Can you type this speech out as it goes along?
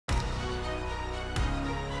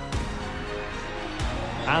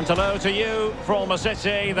And hello to you from a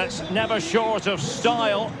city that's never short of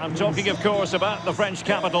style. I'm talking, of course, about the French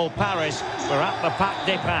capital, Paris. We're at the Parc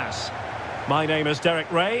des Princes. My name is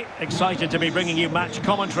Derek Ray, excited to be bringing you match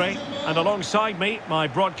commentary. And alongside me, my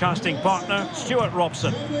broadcasting partner, Stuart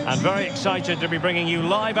Robson. And very excited to be bringing you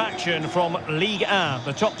live action from Ligue 1,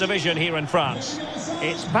 the top division here in France.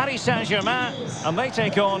 It's Paris Saint-Germain, and they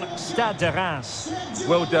take on Stade De Reims.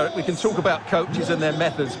 Well, Derek, we can talk about coaches and their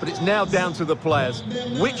methods, but it's now down to the players.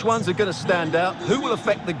 Which ones are going to stand out, who will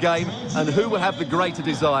affect the game, and who will have the greater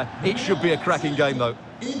desire? It should be a cracking game, though.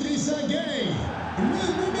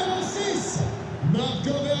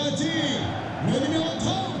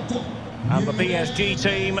 And the PSG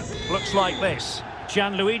team looks like this.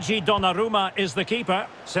 Gianluigi Donnarumma is the keeper.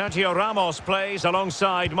 Sergio Ramos plays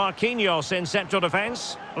alongside Marquinhos in central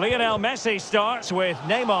defence. Lionel Messi starts with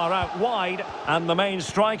Neymar out wide. And the main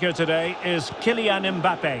striker today is Kylian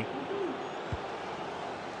Mbappe.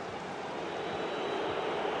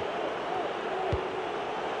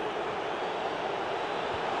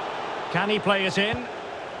 Can he play it in?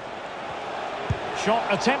 Shot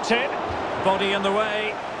attempted. Body in the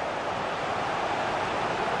way.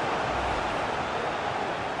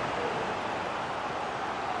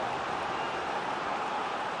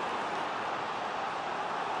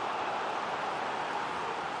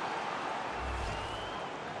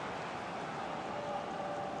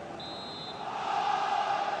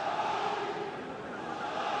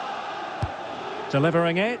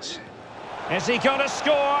 Delivering it. Is he going to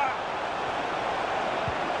score?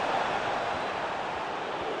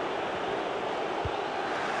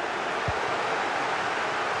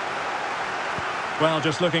 Well,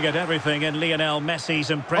 just looking at everything in Lionel Messi's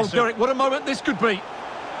impressive... Oh, Derek, what a moment this could be.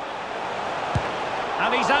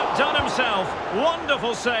 And he's outdone himself.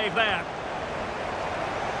 Wonderful save there.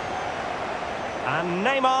 And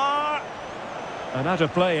Neymar. And out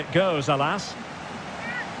of play it goes, alas.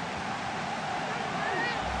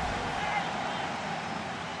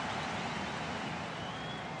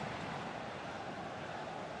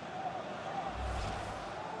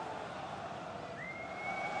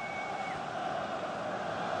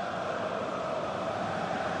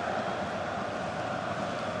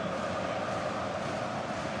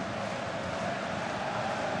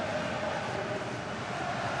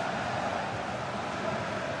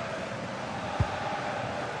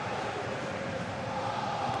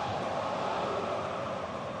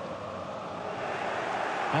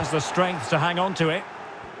 Has the strength to hang on to it.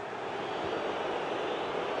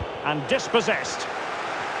 And dispossessed.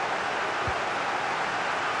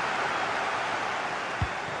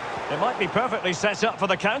 It might be perfectly set up for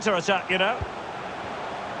the counter-attack, you know.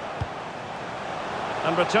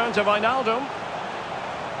 And return to Wijnaldum.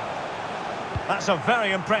 That's a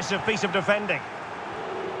very impressive piece of defending.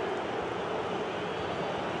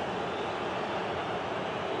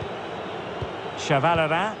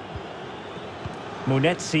 Chavalera.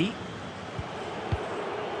 Munetsi.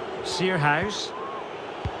 Searhouse.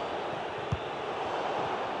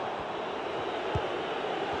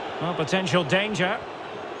 Well, potential danger.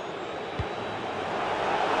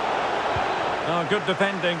 Oh, good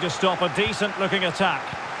defending to stop a decent-looking attack.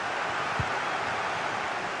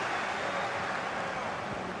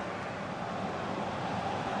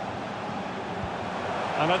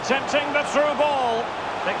 And attempting the through ball.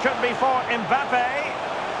 It could be for Mbappe.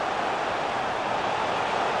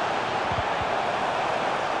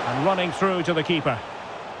 And running through to the keeper.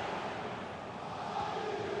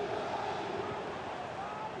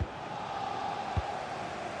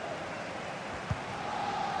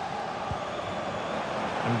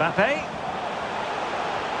 Mbappe.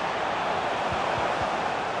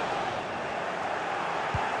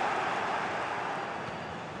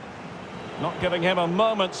 Not giving him a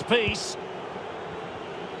moment's peace.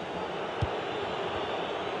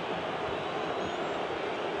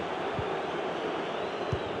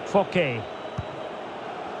 Fouquet.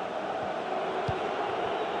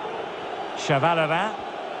 Chavalera.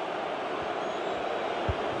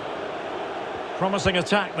 Promising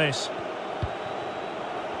attack, this.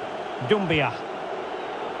 Doumbia.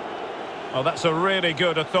 Oh, that's a really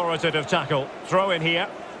good authoritative tackle. Throw in here.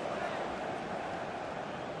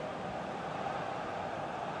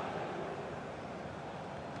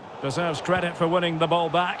 Deserves credit for winning the ball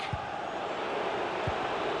back.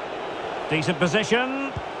 Decent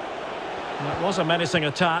position. That was a menacing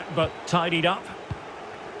attack, but tidied up.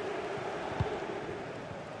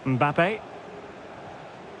 Mbappe.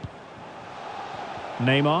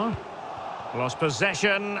 Neymar. Lost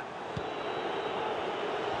possession.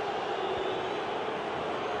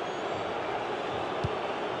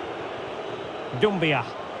 Doumbia.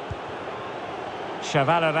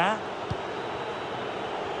 Chavarara.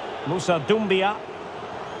 Moussa Doumbia.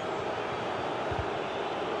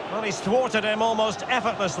 Well, he's thwarted him almost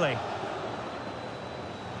effortlessly.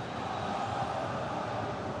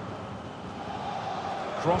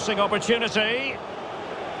 Crossing opportunity.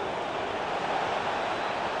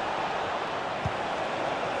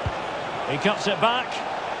 He cuts it back.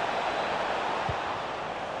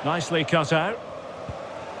 Nicely cut out.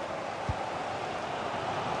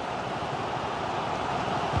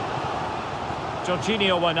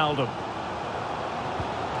 Jorginho Wijnaldum.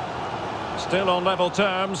 Still on level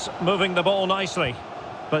terms, moving the ball nicely.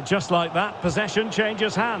 But just like that, possession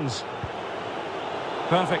changes hands.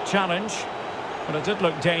 Perfect challenge. But it did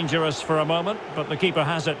look dangerous for a moment, but the keeper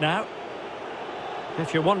has it now.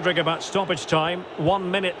 If you're wondering about stoppage time, 1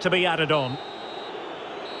 minute to be added on.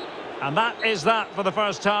 And that is that for the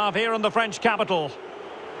first half here in the French capital.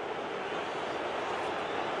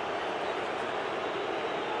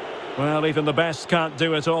 Well, even the best can't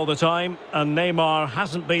do it all the time, and Neymar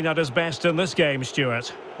hasn't been at his best in this game,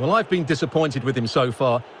 Stuart. Well, I've been disappointed with him so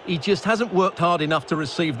far. He just hasn't worked hard enough to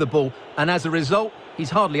receive the ball, and as a result, he's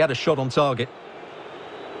hardly had a shot on target.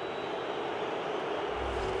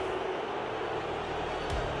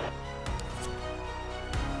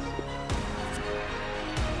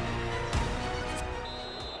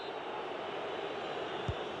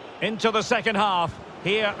 Into the second half,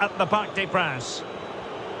 here at the Parc des Princes.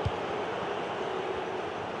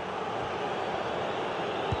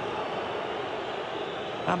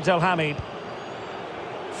 Abdelhamid.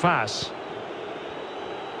 Fass.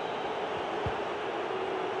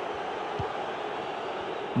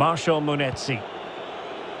 Marshal Munetsi.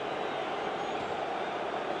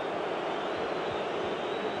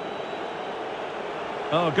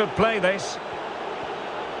 Oh, good play this.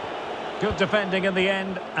 Good defending in the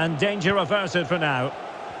end, and danger averted for now.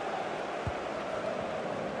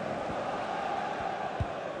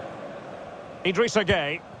 Idrissa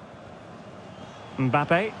Gueye.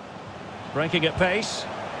 Mbappe. Breaking at pace.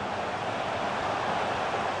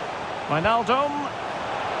 Wijnaldum.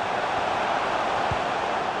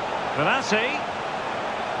 Verratti.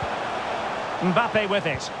 Mbappe with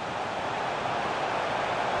it.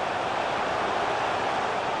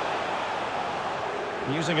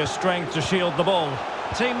 Using his strength to shield the ball.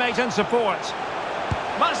 Teammate in support.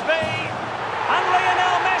 Must be. And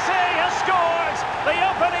Lionel Messi has scored! The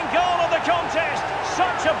opening goal of the contest.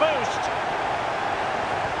 Such a boost.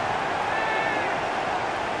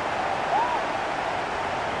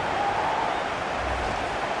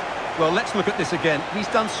 Well, let's look at this again. He's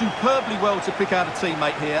done superbly well to pick out a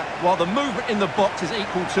teammate here, while the movement in the box is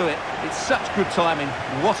equal to it. It's such good timing.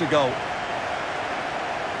 What a goal.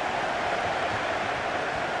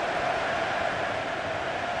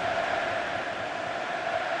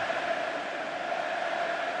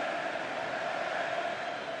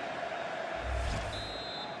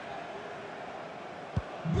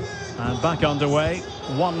 And back underway,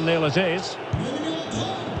 1-0 it is.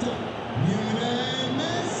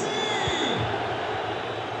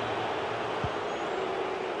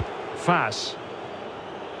 Fass.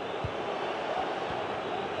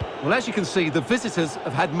 Well, as you can see, the visitors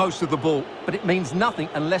have had most of the ball, but it means nothing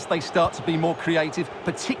unless they start to be more creative,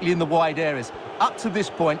 particularly in the wide areas. Up to this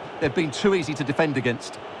point, they've been too easy to defend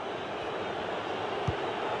against.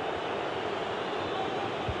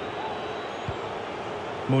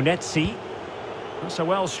 Munetsi. That's a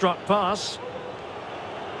well-struck pass.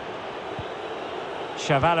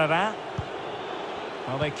 Chavarara.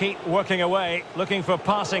 Well, they keep working away, looking for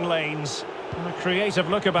passing lanes. And a creative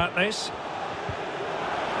look about this.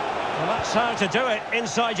 Well, that's how to do it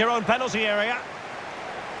inside your own penalty area.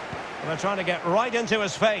 And they're trying to get right into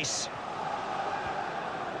his face.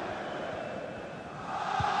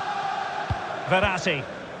 Verratti.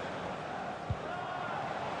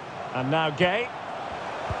 And now Gueye.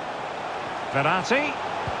 Verratti.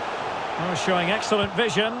 Oh, showing excellent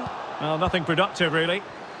vision. Well, nothing productive, really.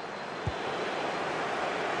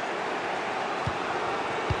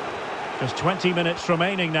 Just 20 minutes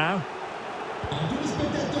remaining now.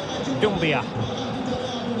 Doumbia.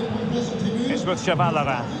 It's with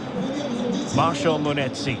Chavarara. Marshal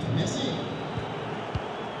Munetsi.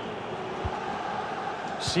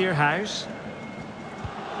 Searhouse.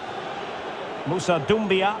 Moussa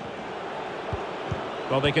Doumbia.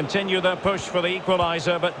 Well, they continue their push for the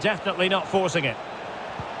equaliser, but definitely not forcing it.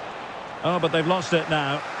 Oh, but they've lost it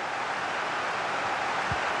now.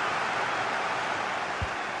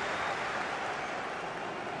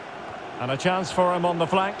 And a chance for him on the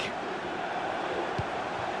flank.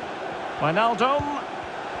 Wijnaldum.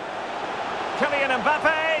 Kylian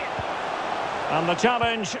Mbappe. And the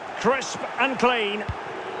challenge, crisp and clean.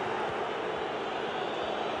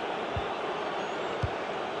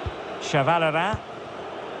 Chevalerin.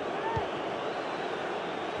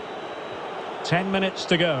 10 minutes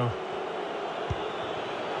to go.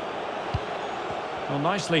 Well,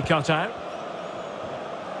 nicely cut out.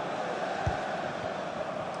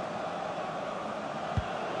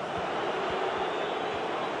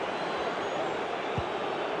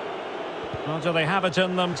 Well, do they have it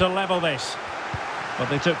in them to level this? But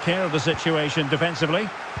they took care of the situation defensively.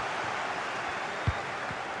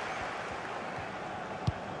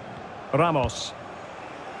 Ramos.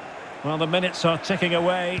 Well, the minutes are ticking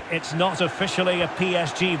away. It's not officially a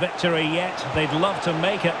PSG victory yet. They'd love to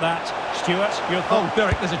make it that. Stuart, your thought? Oh,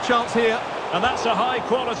 Derek, there's a chance here. And that's a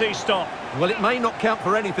high-quality stop. Well, it may not count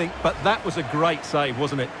for anything, but that was a great save,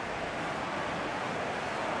 wasn't it?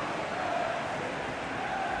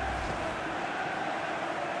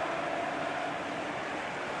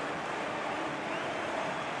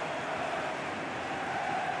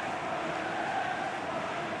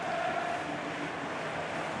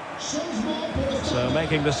 So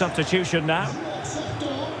making the substitution now.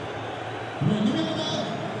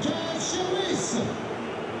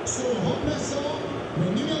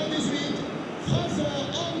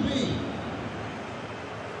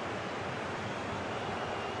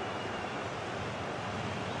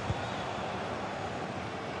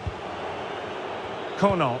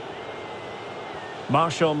 Conan.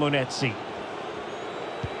 Marshall Munetsi.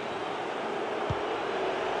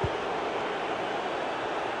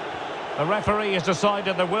 The referee has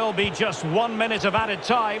decided there will be just 1 minute of added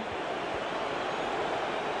time.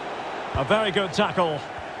 A very good tackle.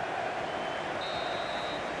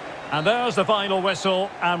 And there's the final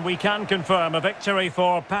whistle, and we can confirm a victory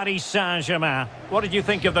for Paris Saint-Germain. What did you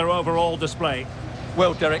think of their overall display?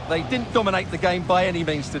 Well, Derek, they didn't dominate the game by any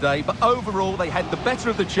means today, but overall they had the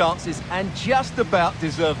better of the chances and just about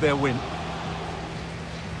deserved their win.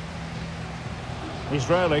 He's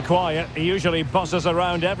rarely quiet. He usually buzzes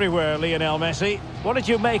around everywhere, Lionel Messi. What did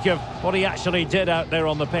you make of what he actually did out there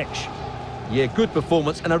on the pitch? Yeah, good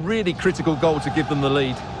performance and a really critical goal to give them the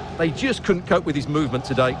lead. They just couldn't cope with his movement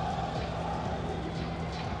today.